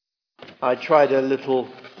I tried a little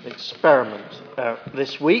experiment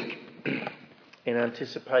this week in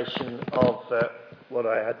anticipation of what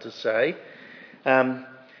I had to say.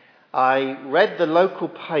 I read the local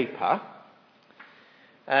paper,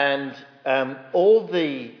 and all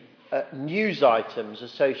the news items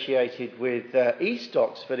associated with East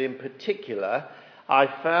Oxford in particular, I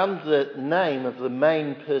found the name of the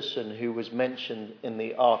main person who was mentioned in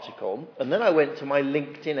the article, and then I went to my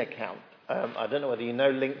LinkedIn account. I don't know whether you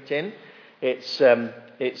know LinkedIn.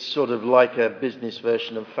 It's sort of like a business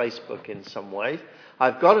version of Facebook in some ways.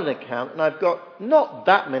 I've got an account, and I've got not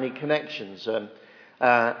that many connections,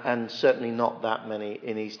 and certainly not that many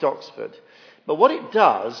in East Oxford. But what it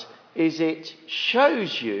does is it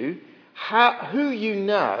shows you who you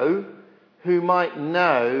know who might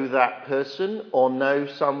know that person or know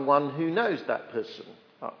someone who knows that person,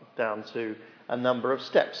 up down to a number of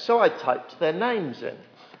steps. So I typed their names in.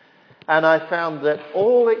 And I found that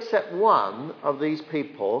all except one of these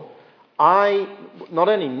people, I not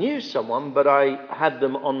only knew someone, but I had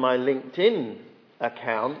them on my LinkedIn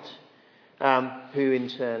account, who in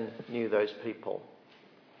turn knew those people.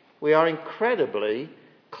 We are incredibly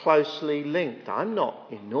closely linked. I'm not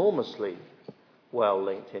enormously well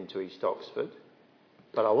linked into East Oxford,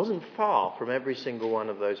 but I wasn't far from every single one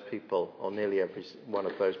of those people, or nearly every one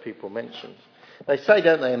of those people mentioned. They say,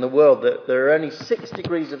 don't they, in the world that there are only 6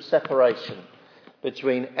 degrees of separation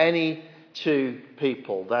between any two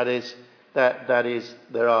people. That is,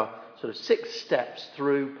 there are sort of 6 steps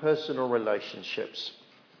through personal relationships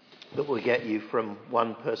that will get you from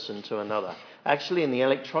one person to another. Actually, in the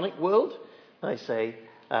electronic world, they say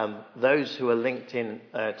those who are linked in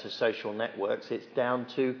to social networks, it's down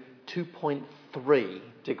to 2.3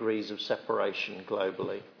 degrees of separation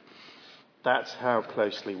globally. That's how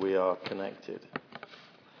closely we are connected.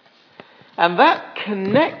 And that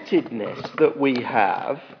connectedness that we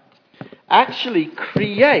have actually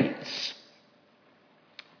creates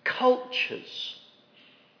cultures.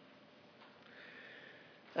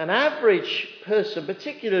 An average person,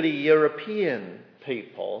 particularly European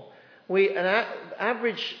people, an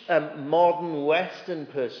average modern Western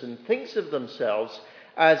person thinks of themselves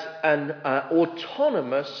as an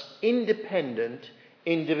autonomous, independent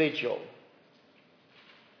individual.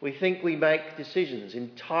 We think we make decisions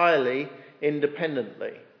entirely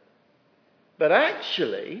independently. But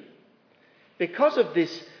actually, because of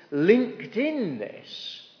this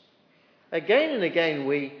linked-inness, again and again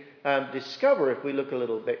we discover, if we look a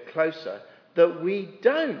little bit closer, that we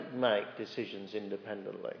don't make decisions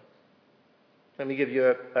independently. Let me give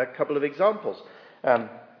you a couple of examples.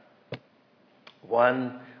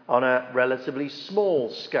 One on a relatively small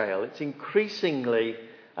scale. It's increasingly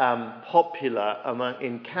popular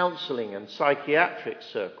in counselling and psychiatric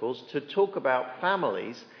circles to talk about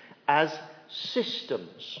families as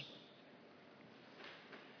systems.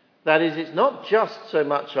 That is, it's not just so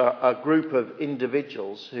much a group of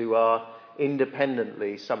individuals who are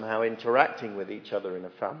independently somehow interacting with each other in a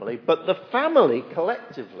family, but the family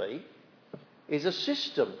collectively is a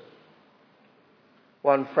system.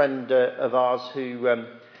 One friend of ours who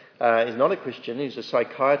is not a Christian, who's a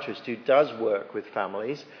psychiatrist who does work with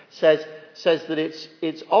families, says that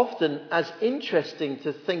it's often as interesting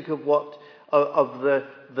to think of what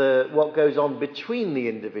goes on between the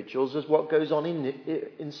individuals as what goes on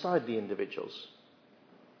inside the individuals.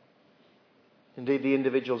 Indeed, the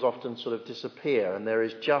individuals often sort of disappear, and there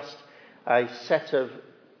is just a set of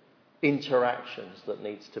interactions that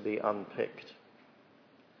needs to be unpicked.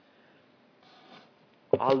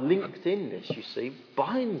 Our linked-inness, you see,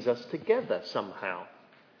 binds us together somehow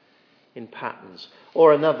in patterns.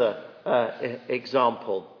 Or another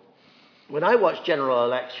example. When I watch general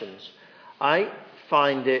elections, I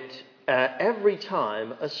find it every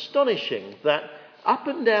time astonishing that up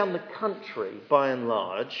and down the country, by and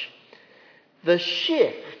large, the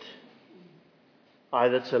shift,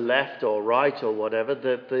 either to left or right or whatever,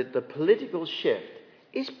 the political shift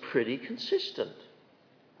is pretty consistent.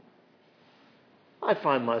 I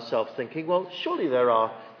find myself thinking, well, surely there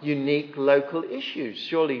are unique local issues.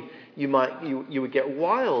 Surely you would get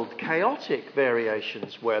wild, chaotic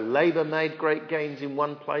variations where Labour made great gains in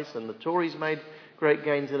one place and the Tories made great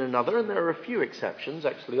gains in another. And there are a few exceptions.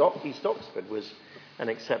 Actually, East Oxford was an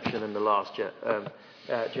exception in the last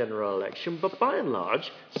general election. But by and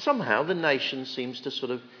large, somehow the nation seems to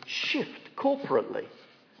sort of shift corporately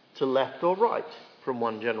to left or right from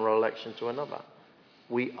one general election to another.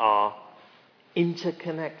 We are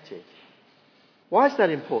interconnected. Why is that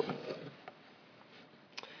important?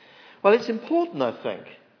 Well, it's important, I think,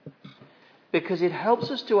 because it helps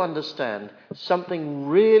us to understand something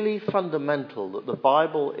really fundamental that the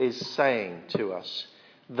Bible is saying to us,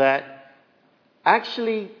 that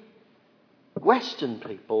actually Western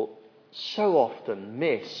people so often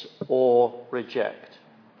miss or reject.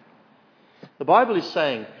 The Bible is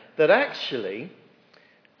saying that actually,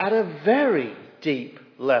 at a very deep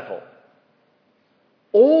level,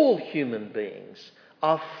 all human beings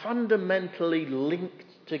are fundamentally linked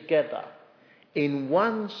together in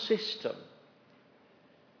one system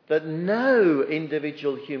that no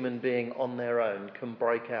individual human being on their own can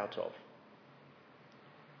break out of.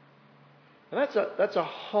 And that's a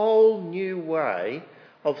whole new way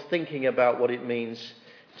of thinking about what it means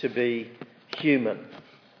to be human.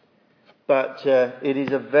 But it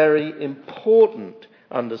is a very important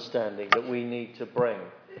understanding that we need to bring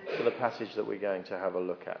to the passage that we're going to have a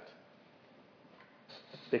look at.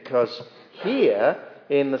 Because here,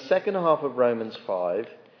 in the second half of Romans 5,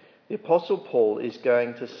 the Apostle Paul is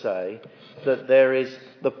going to say that there is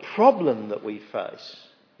the problem that we face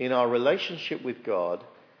in our relationship with God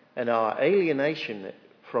and our alienation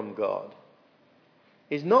from God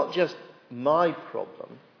is not just my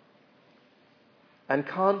problem and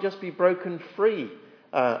can't just be broken free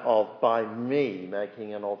of by me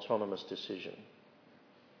making an autonomous decision.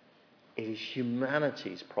 It is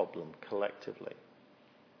humanity's problem collectively.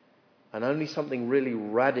 And only something really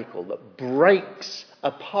radical that breaks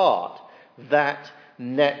apart that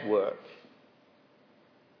network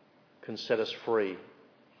can set us free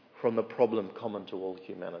from the problem common to all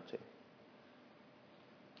humanity.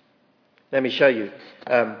 Let me show you.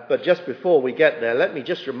 But just before we get there, let me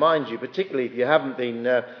just remind you, particularly if you haven't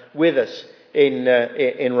been with us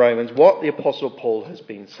in Romans, what the Apostle Paul has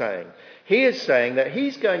been saying. He is saying that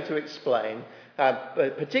he's going to explain,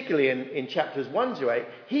 particularly in chapters 1 to 8,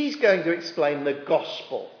 he's going to explain the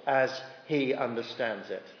gospel as he understands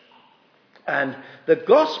it. And the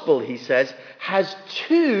gospel, he says, has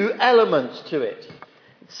two elements to it.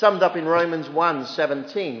 It's summed up in Romans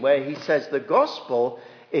 1:17, where he says the gospel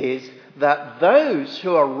is that those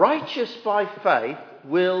who are righteous by faith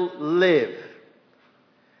will live.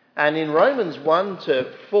 And in Romans 1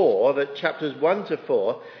 to 4, that chapters 1 to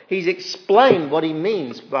 4, he's explained what he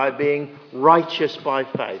means by being righteous by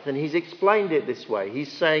faith. And he's explained it this way.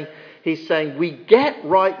 He's saying we get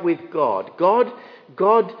right with God. God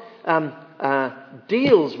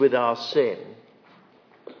deals with our sin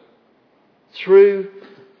through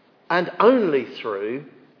and only through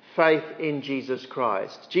faith in Jesus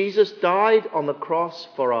Christ. Jesus died on the cross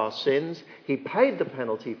for our sins. He paid the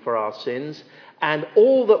penalty for our sins. And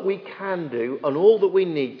all that we can do and all that we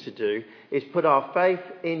need to do is put our faith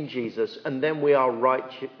in Jesus, and then we are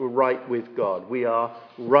right with God. We are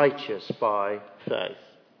righteous by faith.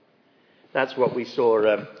 That's what we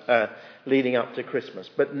saw leading up to Christmas.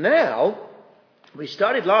 But now, we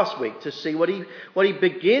started last week to see what he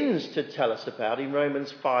begins to tell us about in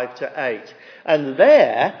Romans 5 to 8. And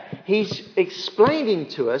there, he's explaining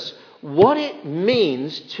to us what it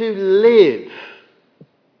means to live.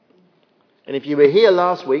 And if you were here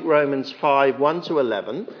last week, Romans 5, 1 to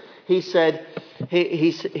 11, he said,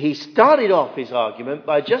 he started off his argument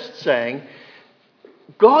by just saying,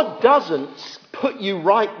 God doesn't put you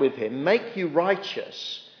right with him, make you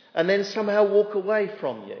righteous, and then somehow walk away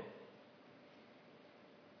from you.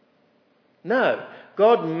 No,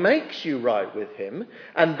 God makes you right with him,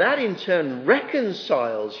 and that in turn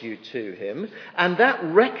reconciles you to him, and that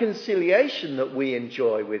reconciliation that we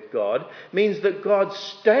enjoy with God means that God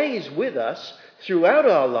stays with us throughout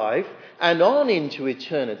our life and on into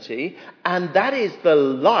eternity, and that is the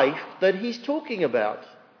life that he's talking about.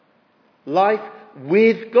 Life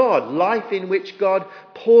with God, life in which God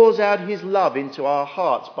pours out his love into our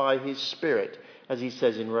hearts by his Spirit, as he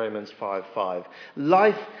says in Romans 5:5.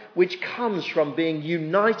 Life which comes from being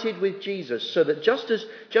united with Jesus, so that just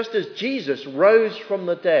as Jesus rose from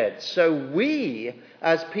the dead, so we,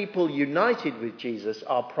 as people united with Jesus,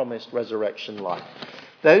 are promised resurrection life.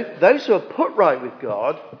 Those who are put right with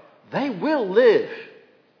God, they will live,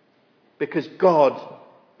 because God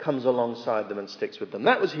comes alongside them and sticks with them.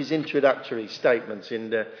 That was his introductory statements in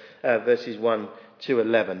verses 1 to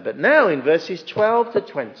 11. But now in verses 12 to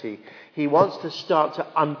 20, he wants to start to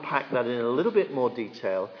unpack that in a little bit more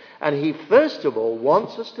detail. And he first of all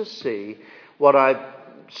wants us to see what I've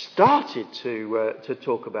started to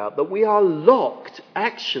talk about, that we are locked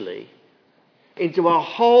actually into a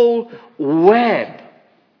whole web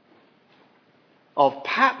of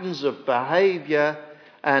patterns of behaviour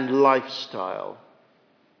and lifestyle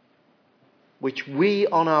which we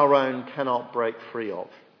on our own cannot break free of.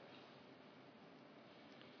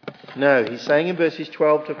 No, he's saying in verses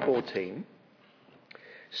 12 to 14,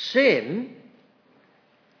 sin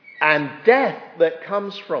and death that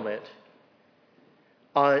comes from it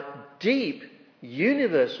are deep,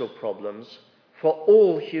 universal problems for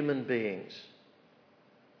all human beings.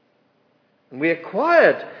 And we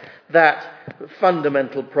acquired that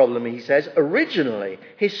fundamental problem, he says, originally,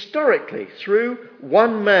 historically, through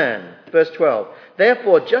one man. Verse 12.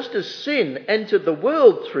 Therefore, just as sin entered the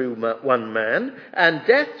world through one man, and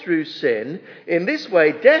death through sin, in this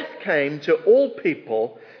way death came to all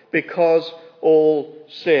people because all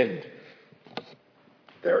sinned.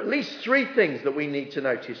 There are at least three things that we need to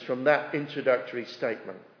notice from that introductory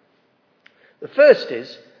statement. The first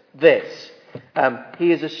is this.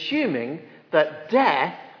 He is assuming that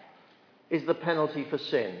death is the penalty for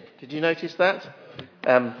sin. Did you notice that?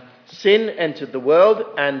 Sin entered the world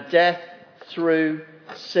and death through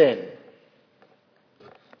sin.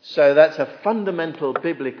 So that's a fundamental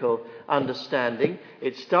biblical understanding.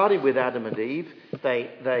 It started with Adam and Eve.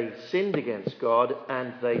 They sinned against God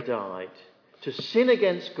and they died. To sin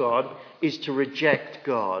against God is to reject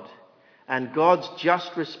God. And God's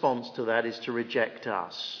just response to that is to reject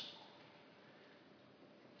us.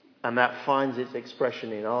 And that finds its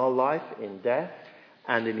expression in our life, in death,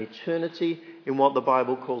 and in eternity, in what the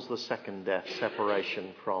Bible calls the second death,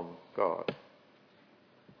 separation from God.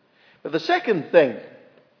 But the second thing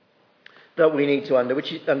that we need to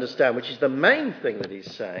understand, which is the main thing that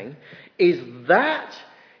he's saying, is that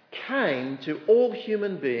came to all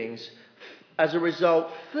human beings as a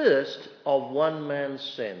result, first, of one man's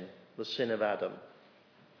sin, the sin of Adam.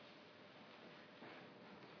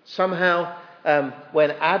 Somehow,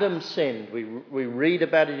 when Adam sinned, we read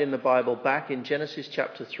about it in the Bible back in Genesis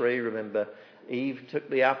chapter 3. Remember, Eve took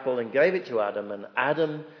the apple and gave it to Adam, and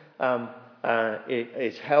Adam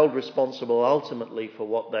is held responsible ultimately for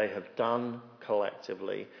what they have done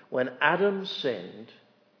collectively. When Adam sinned,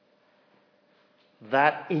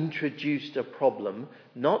 that introduced a problem,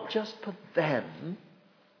 not just for them,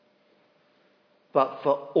 but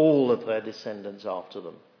for all of their descendants after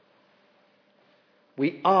them.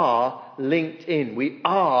 We are linked in. We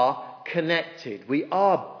are connected. We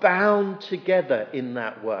are bound together in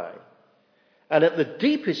that way. And at the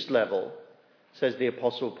deepest level, says the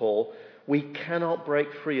Apostle Paul, we cannot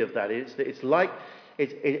break free of that. It's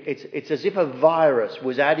as if a virus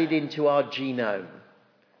was added into our genome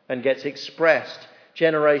and gets expressed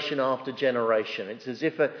generation after generation. It's as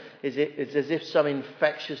if some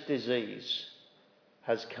infectious disease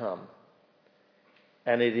has come.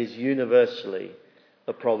 And it is universally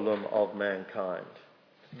the problem of mankind.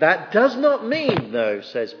 That does not mean, though,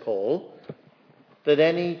 says Paul, that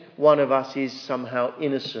any one of us is somehow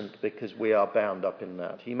innocent because we are bound up in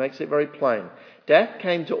that. He makes it very plain. Death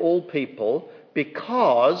came to all people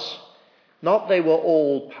because, not they were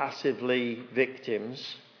all passively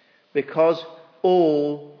victims, because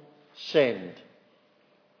all sinned.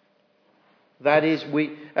 That is,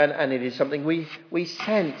 and it is something we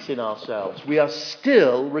sense in ourselves. We are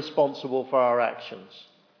still responsible for our actions.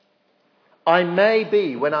 I may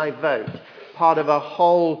be, when I vote, part of a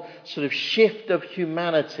whole sort of shift of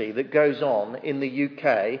humanity that goes on in the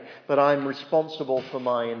UK, but I'm responsible for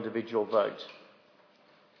my individual vote.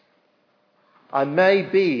 I may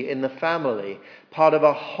be in the family part of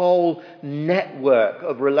a whole network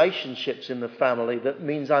of relationships in the family that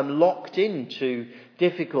means I'm locked into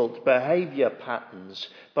difficult behaviour patterns,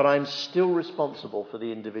 but I'm still responsible for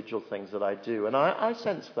the individual things that I do. And I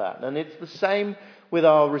sense that. And it's the same with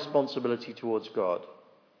our responsibility towards God.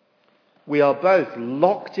 We are both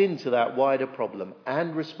locked into that wider problem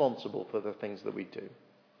and responsible for the things that we do.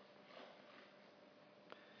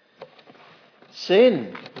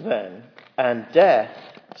 Sin, then, and death,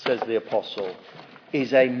 says the Apostle,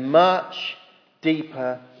 is a much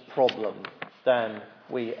deeper problem than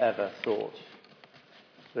we ever thought.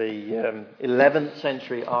 The 11th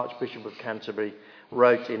century Archbishop of Canterbury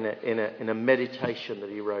wrote in a meditation that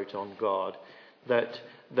he wrote on God that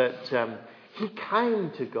he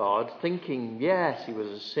came to God thinking, yes, he was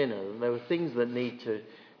a sinner, and there were things that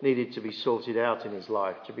needed to be sorted out in his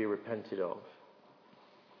life, to be repented of.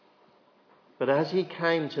 But as he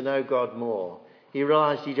came to know God more, he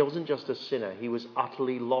realised he wasn't just a sinner, he was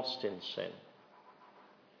utterly lost in sin.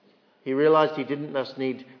 He realised he didn't just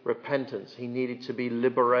need repentance, he needed to be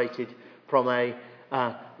liberated from a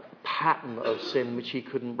pattern of sin which he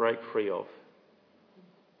couldn't break free of.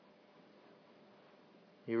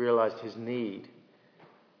 He realised his need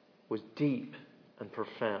was deep and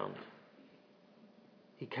profound.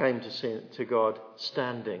 He came to God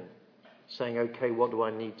standing, saying, okay, what do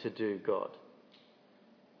I need to do, God?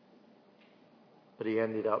 But he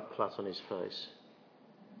ended up flat on his face,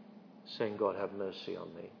 saying, God, have mercy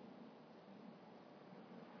on me.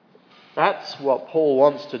 That's what Paul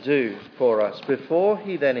wants to do for us before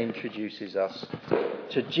he then introduces us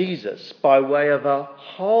to Jesus by way of a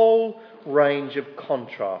whole range of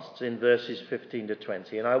contrasts in verses 15 to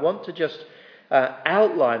 20. And I want to just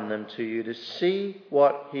outline them to you to see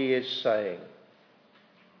what he is saying.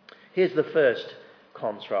 Here's the first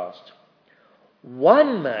contrast.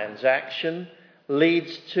 One man's action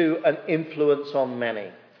leads to an influence on many.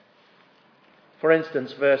 For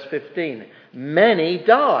instance, verse 15. Many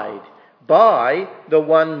died by the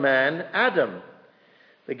one man, Adam.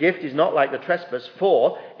 The gift is not like the trespass,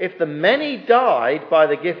 for if the many died by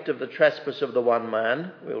the gift of the trespass of the one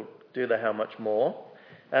man, we'll do the how much more,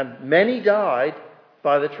 many died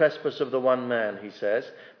by the trespass of the one man, he says,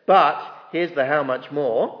 but here's the how much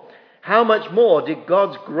more did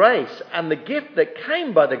God's grace and the gift that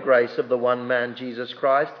came by the grace of the one man, Jesus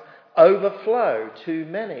Christ, overflow to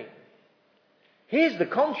many. Here's the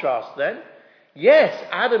contrast then. Yes,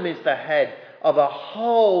 Adam is the head of a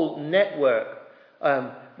whole network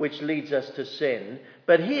which leads us to sin.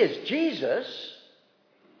 But here's Jesus,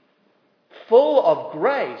 full of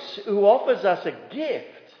grace, who offers us a gift.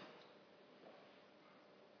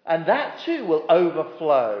 And that too will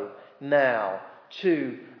overflow now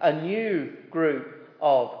to a new group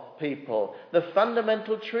of people. The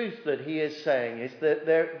fundamental truth that he is saying is that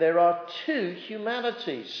there are two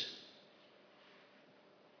humanities.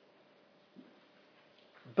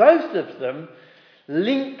 Both of them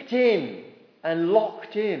linked in and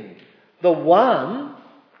locked in. The one,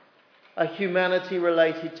 a humanity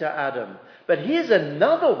related to Adam. But here's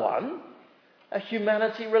another one, a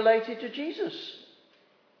humanity related to Jesus,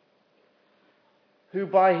 who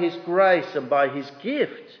by his grace and by his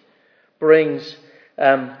gift brings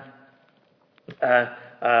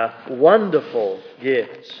wonderful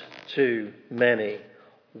gifts to many.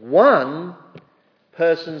 One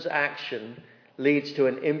person's action leads to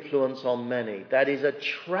an influence on many. That is a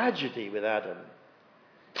tragedy with Adam.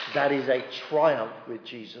 That is a triumph with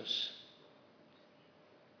Jesus.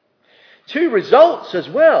 Two results as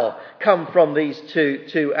well come from these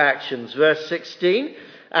two actions. Verse 16,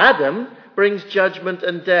 Adam brings judgment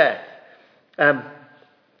and death.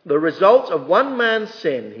 The result of one man's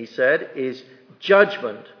sin, he said, is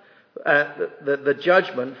judgment. The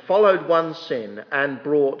judgment followed one sin and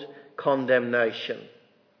brought condemnation.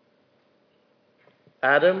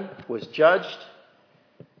 Adam was judged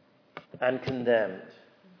and condemned.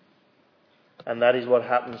 And that is what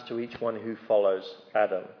happens to each one who follows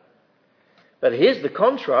Adam. But here's the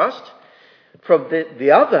contrast. From the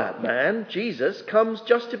other man, Jesus, comes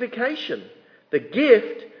justification. The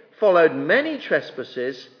gift followed many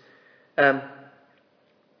trespasses and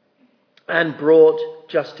brought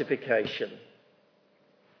justification.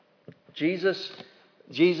 Jesus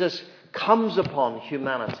comes upon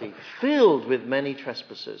humanity filled with many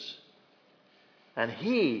trespasses. And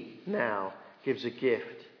he now gives a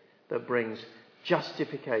gift that brings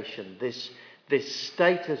justification, this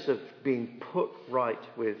status of being put right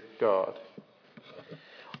with God.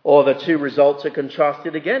 Or the two results are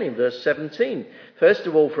contrasted again in verse 17. First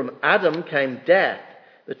of all, from Adam came death.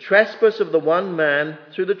 The trespass of the one man,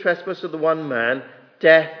 through the trespass of the one man,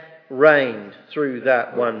 death reigned through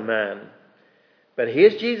that one man. But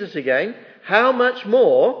here's Jesus again. How much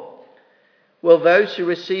more will those who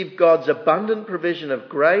receive God's abundant provision of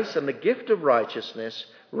grace and the gift of righteousness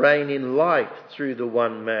reign in life through the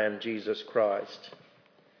one man, Jesus Christ?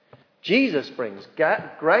 Jesus brings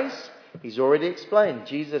grace. He's already explained.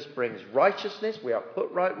 Jesus brings righteousness. We are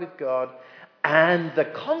put right with God. And the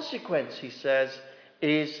consequence, he says,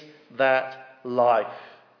 is that life.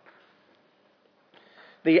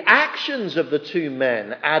 The actions of the two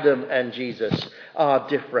men, Adam and Jesus, are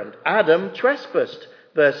different. Adam trespassed,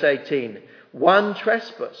 verse 18. One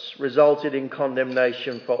trespass resulted in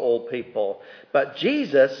condemnation for all people. But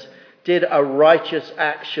Jesus did a righteous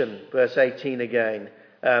action, verse 18 again.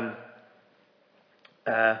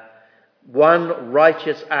 One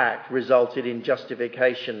righteous act resulted in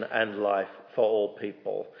justification and life for all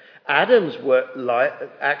people. Adam's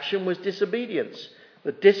action was disobedience.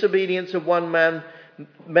 The disobedience of one man,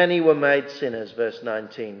 many were made sinners, verse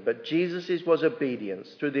 19. But Jesus' was obedience.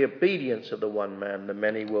 Through the obedience of the one man, the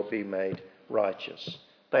many will be made righteous.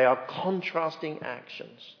 They are contrasting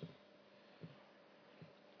actions.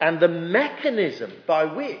 And the mechanism by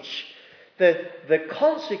which the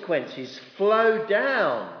consequences flow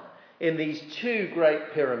down in these two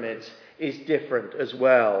great pyramids is different as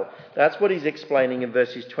well. That's what he's explaining in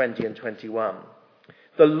verses 20 and 21.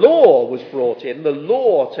 The law was brought in, the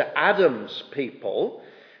law to Adam's people,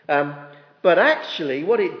 but actually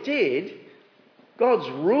what it did, God's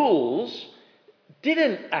rules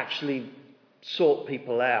didn't actually sort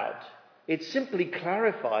people out. It simply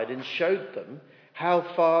clarified and showed them how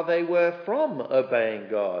far they were from obeying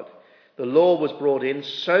God. The law was brought in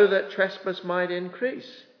so that trespass might increase.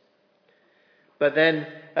 But then,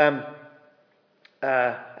 and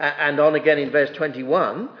on again in verse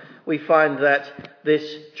 21, we find that this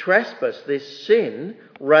trespass, this sin,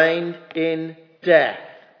 reigned in death.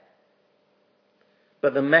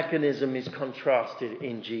 But the mechanism is contrasted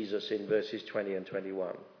in Jesus in verses 20 and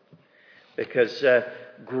 21. Because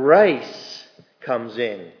grace comes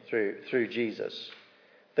in through Jesus.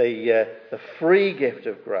 The free gift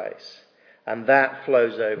of grace. And that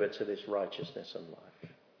flows over to this righteousness and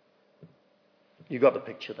life. You got the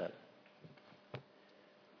picture then?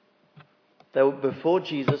 Before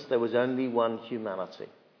Jesus, there was only one humanity.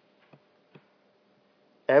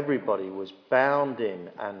 Everybody was bound in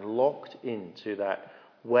and locked into that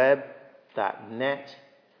web, that net,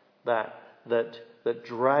 that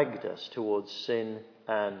dragged us towards sin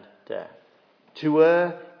and death. To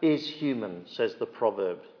err is human, says the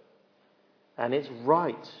proverb. And it's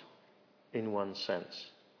right in one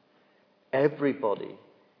sense. Everybody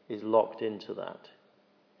is locked into that.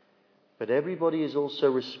 But everybody is also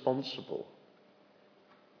responsible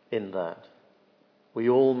in that. We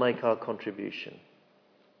all make our contribution.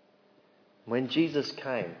 When Jesus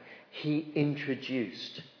came, he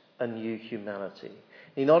introduced a new humanity.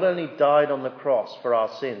 He not only died on the cross for our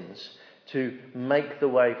sins to make the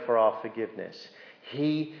way for our forgiveness,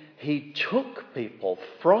 he took people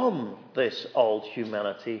from this old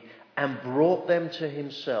humanity and brought them to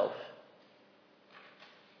himself.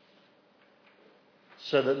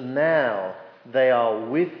 So that now they are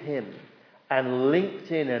with him and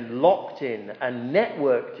linked in and locked in and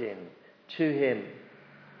networked in to him.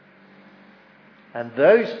 And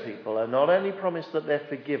those people are not only promised that they're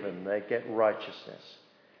forgiven, they get righteousness.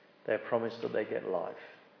 They're promised that they get life.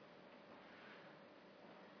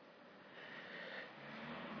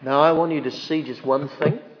 Now I want you to see just one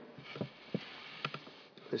thing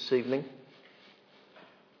this evening.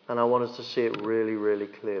 And I want us to see it really, really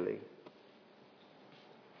clearly.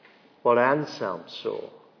 What Anselm saw.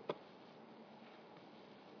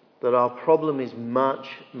 That our problem is much,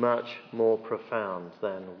 much more profound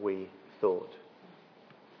than we thought.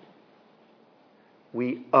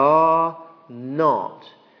 We are not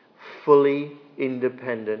fully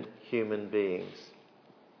independent human beings.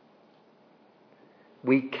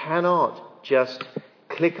 We cannot just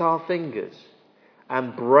click our fingers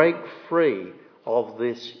and break free of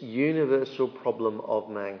this universal problem of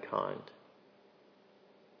mankind.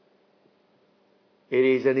 It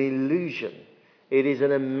is an illusion. It is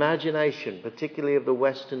an imagination, particularly of the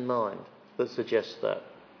Western mind, that suggests that.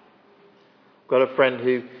 I've got a friend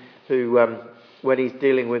who when he's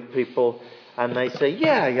dealing with people and they say,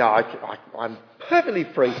 I'm perfectly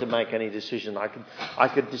free to make any decision. I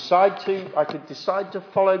could decide to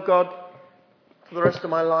follow God for the rest of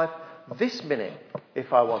my life this minute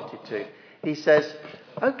if I wanted to. He says,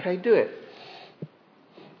 okay, do it.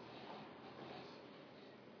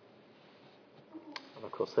 And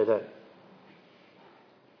of course they don't.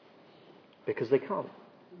 Because they can't.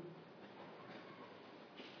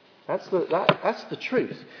 That's the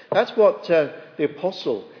truth. That's what the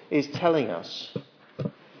apostle is telling us.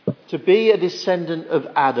 To be a descendant of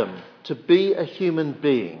Adam, to be a human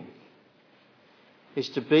being, is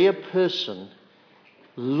to be a person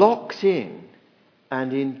locked in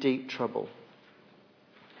and in deep trouble.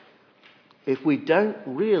 If we don't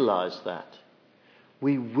realise that,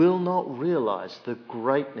 we will not realise the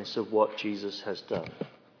greatness of what Jesus has done.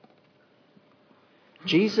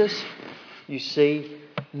 Jesus, you see,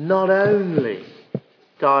 not only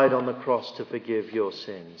died on the cross to forgive your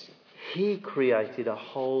sins, he created a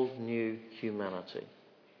whole new humanity.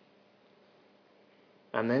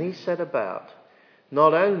 And then he set about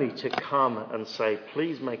not only to come and say,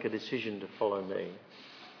 please make a decision to follow me,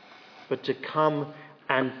 but to come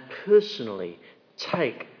and personally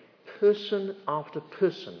take person after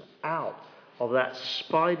person out of that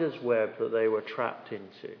spider's web that they were trapped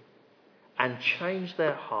into and change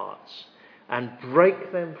their hearts and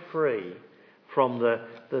break them free from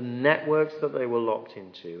the networks that they were locked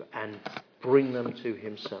into and bring them to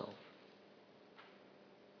himself.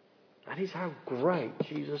 That is how great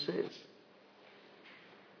Jesus is.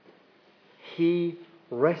 He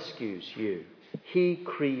rescues you. He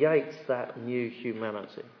creates that new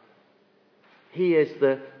humanity. He is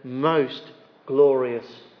the most glorious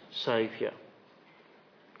Saviour.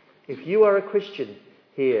 If you are a Christian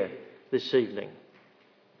here this evening,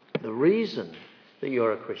 the reason that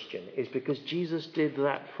you're a Christian is because Jesus did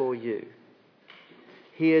that for you.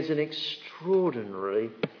 He is an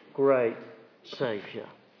extraordinarily great Saviour.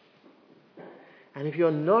 And if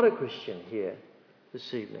you're not a Christian here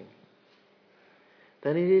this evening,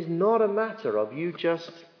 then it is not a matter of you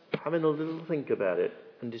just having a little think about it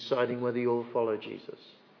and deciding whether you'll follow Jesus.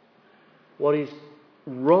 What is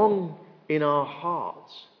wrong in our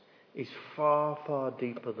hearts is far, far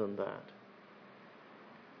deeper than that.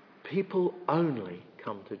 People only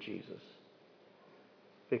come to Jesus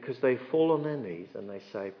because they fall on their knees and they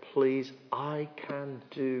say, please, I can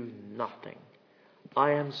do nothing.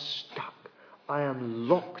 I am stuck. I am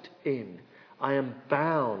locked in. I am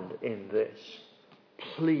bound in this.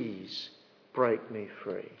 Please break me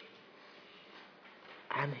free.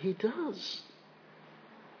 And he does.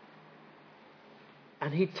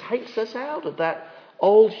 And he takes us out of that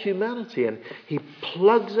old humanity and he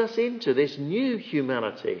plugs us into this new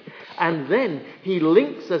humanity. And then he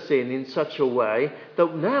links us in such a way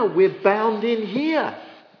that now we're bound in here.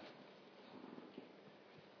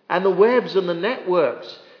 And the webs and the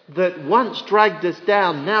networks that once dragged us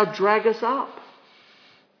down now drag us up.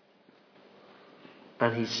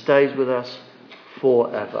 And he stays with us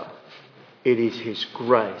forever. It is his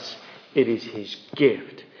grace. It is his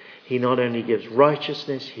gift. He not only gives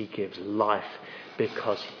righteousness, he gives life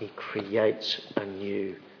because he creates a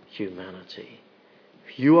new humanity.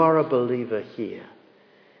 If you are a believer here,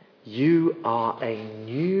 you are a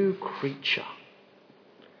new creature,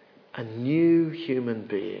 a new human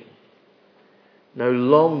being, no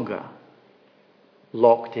longer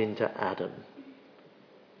locked into Adam,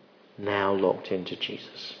 now locked into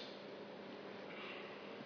Jesus.